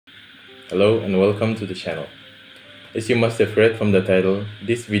Hello and welcome to the channel. As you must have read from the title,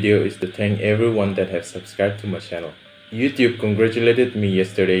 this video is to thank everyone that have subscribed to my channel. YouTube congratulated me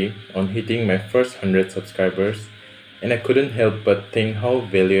yesterday on hitting my first 100 subscribers, and I couldn't help but think how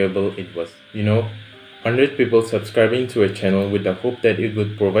valuable it was. 100 people subscribing to a channel with the hope that it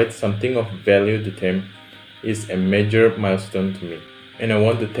would provide something of value to them is a major milestone to me. And I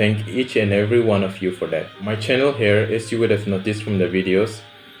want to thank each and every one of you for that. My channel here, as you would have noticed from the videos,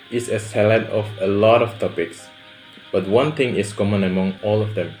 is a salad of a lot of topics. But one thing is common among all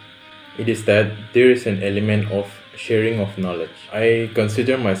of them. It is that there is an element of sharing of knowledge. I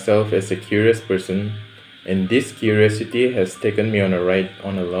consider myself as a curious person, and this curiosity has taken me on a ride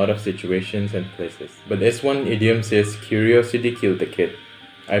on a lot of situations and places. But as one idiom says, curiosity killed the cat.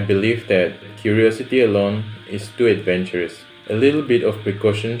 I believe that curiosity alone is too adventurous. A little bit of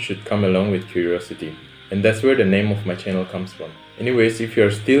precaution should come along with curiosity. And that's where the name of my channel comes from. Anyways, if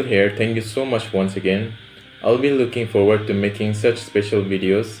you're still here, thank you so much once again. I'll be looking forward to making such special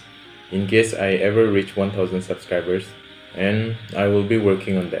videos in case I ever reach 1000 subscribers, and I will be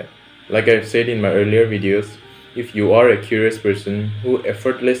working on that. Like I've said in my earlier videos, if you are a curious person who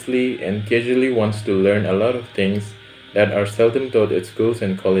effortlessly and casually wants to learn a lot of things that are seldom taught at schools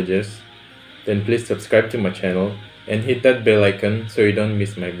and colleges, then please subscribe to my channel and hit that bell icon so you don't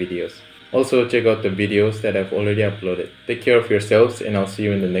miss my videos. Also, check out the videos that I've already uploaded. Take care of yourselves, and I'll see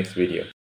you in the next video.